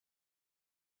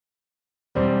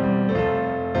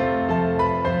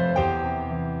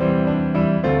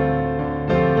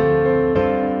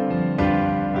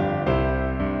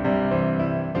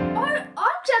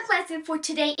lesson for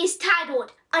today is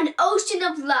titled, An Ocean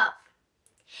of Love.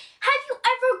 Have you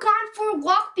ever gone for a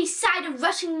walk beside a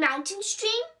rushing mountain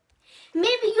stream?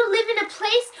 Maybe you live in a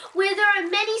place where there are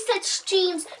many such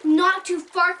streams not too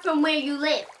far from where you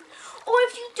live. Or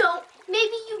if you don't,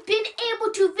 maybe you've been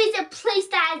able to visit a place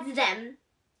that has them.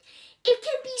 It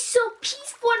can be so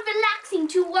peaceful and relaxing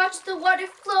to watch the water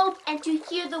flow and to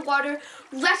hear the water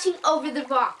rushing over the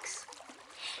rocks.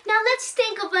 Now let's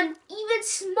think of an even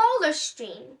smaller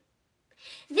stream.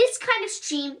 This kind of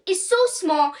stream is so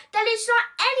small that it's not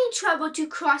any trouble to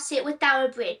cross it without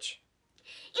a bridge.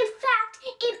 In fact,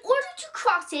 in order to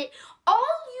cross it, all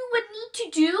you would need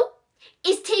to do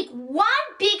is take one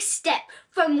big step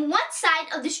from one side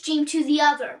of the stream to the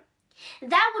other.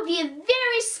 That would be a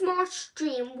very small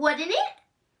stream, wouldn't it?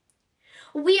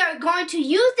 We are going to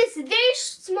use this very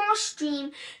small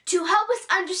stream to help us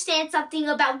understand something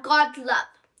about God's love.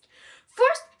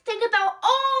 First, think about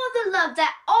all the love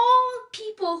that all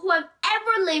people who have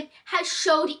ever lived have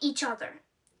showed each other.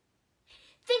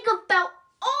 Think about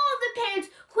all the parents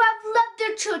who have loved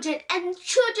their children and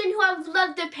children who have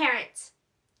loved their parents.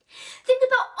 Think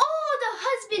about all the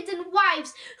husbands and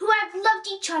wives who have loved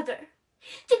each other.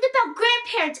 Think about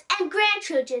grandparents and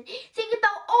grandchildren. Think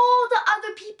about all the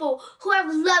other people who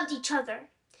have loved each other.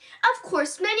 Of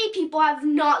course, many people have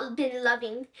not been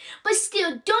loving, but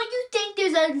still, don't you think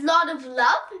there's a lot of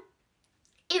love?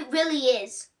 It really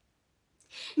is.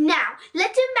 Now,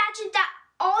 let's imagine that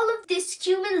all of this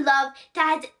human love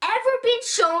that has ever been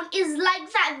shown is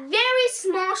like that very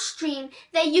small stream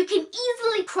that you can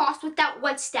easily cross without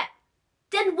one step.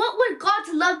 Then what would God's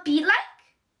love be like?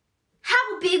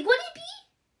 How big would it be?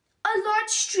 A large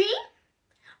stream?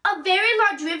 A very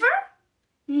large river?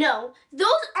 No,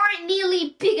 those aren't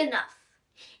nearly big enough.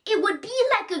 It would be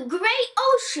like a great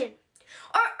ocean.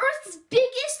 Our Earth's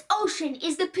biggest ocean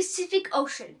is the Pacific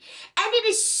Ocean, and it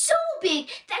is so big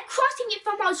that crossing it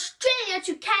from Australia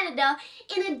to Canada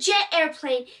in a jet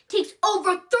airplane takes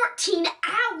over 13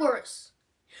 hours.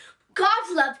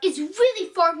 God's love is really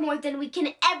far more than we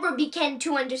can ever begin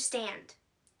to understand.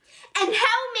 And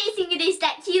how amazing it is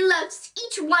that He loves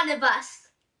each one of us.